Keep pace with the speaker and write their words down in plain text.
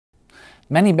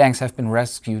Many banks have been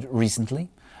rescued recently,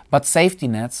 but safety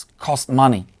nets cost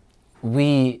money.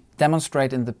 We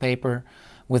demonstrate in the paper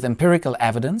with empirical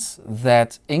evidence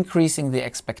that increasing the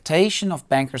expectation of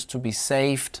bankers to be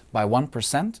saved by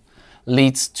 1%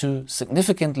 leads to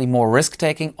significantly more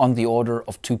risk-taking on the order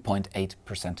of 2.8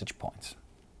 percentage points.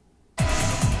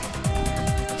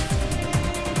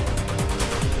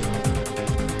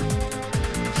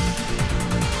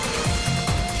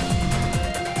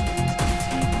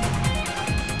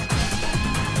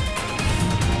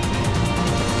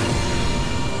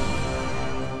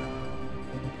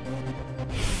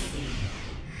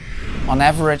 On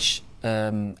average,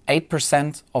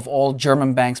 8% of all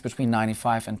German banks between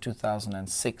 1995 and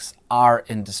 2006 are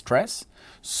in distress.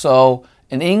 So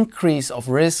an increase of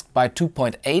risk by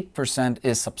 2.8%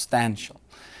 is substantial.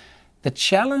 The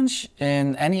challenge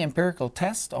in any empirical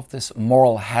test of this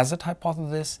moral hazard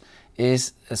hypothesis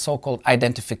is a so-called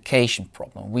identification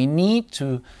problem. We need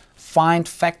to find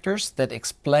factors that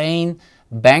explain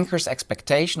bankers'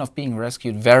 expectation of being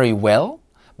rescued very well,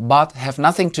 but have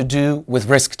nothing to do with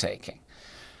risk-taking.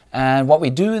 And what we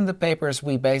do in the paper is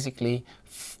we basically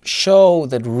show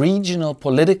that regional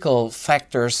political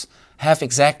factors have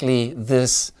exactly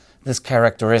this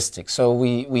characteristic. So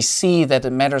we see that it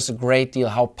matters a great deal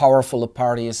how powerful a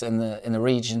party is in the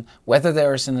region, whether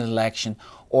there is an election,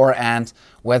 and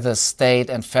whether state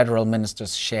and federal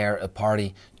ministers share a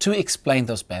party to explain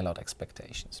those bailout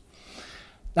expectations.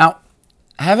 Now,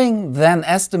 having then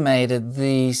estimated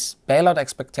these bailout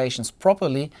expectations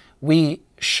properly, we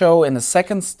show in the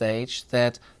second stage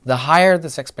that the higher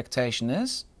this expectation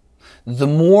is, the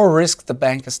more risk the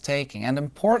bank is taking. And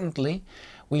importantly,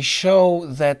 we show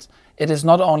that it is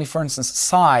not only, for instance,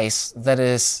 size that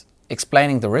is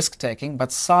explaining the risk-taking,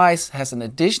 but size has an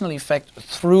additional effect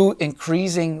through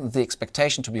increasing the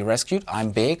expectation to be rescued.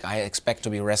 I'm big, I expect to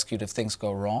be rescued if things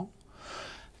go wrong.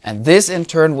 And this in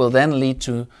turn will then lead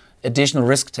to additional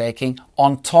risk-taking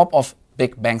on top of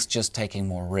big banks just taking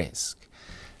more risk.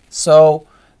 So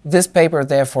this paper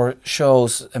therefore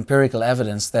shows empirical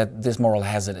evidence that this moral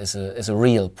hazard is a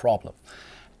real problem.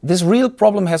 This real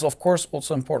problem has of course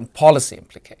also important policy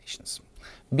implications,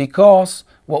 because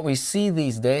what we see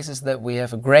these days is that we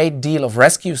have a great deal of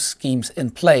rescue schemes in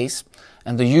place,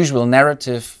 and the usual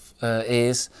narrative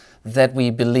is that we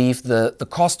believe the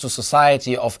cost to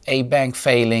society of a bank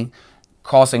failing,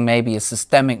 causing maybe a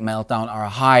systemic meltdown, are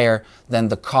higher than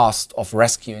the cost of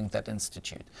rescuing that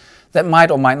institute. That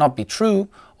might or might not be true.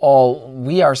 All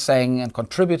we are saying and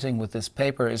contributing with this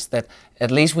paper is that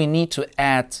at least we need to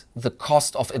add the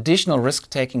cost of additional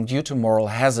risk-taking due to moral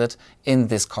hazard in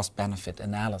this cost-benefit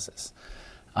analysis.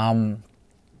 Trying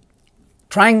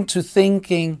to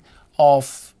thinking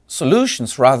of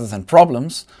solutions rather than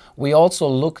problems, we also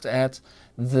looked at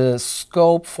the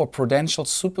scope for prudential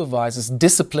supervisors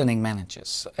disciplining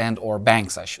managers or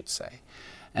banks, I should say.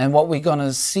 And what we're going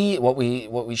to see, what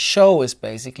we show is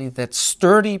basically that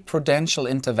sturdy prudential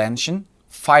intervention,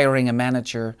 firing a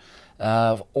manager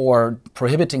or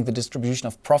prohibiting the distribution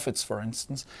of profits, for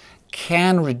instance,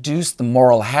 can reduce the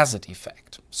moral hazard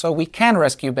effect. So we can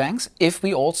rescue banks if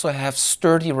we also have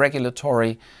sturdy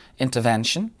regulatory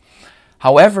intervention.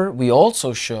 However, we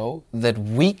also show that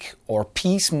weak or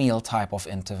piecemeal type of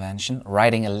intervention,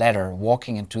 writing a letter,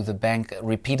 walking into the bank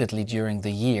repeatedly during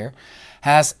the year,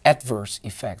 has adverse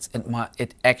effects.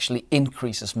 It actually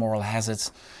increases moral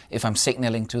hazards. If I'm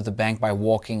signaling to the bank by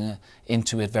walking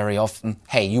into it very often,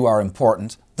 hey, you are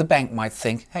important, the bank might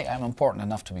think, hey, I'm important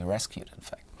enough to be rescued, in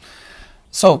fact.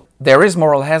 So there is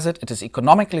moral hazard, it is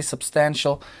economically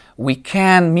substantial. We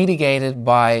can mitigate it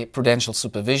by prudential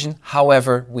supervision.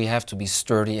 However, we have to be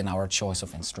sturdy in our choice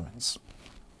of instruments.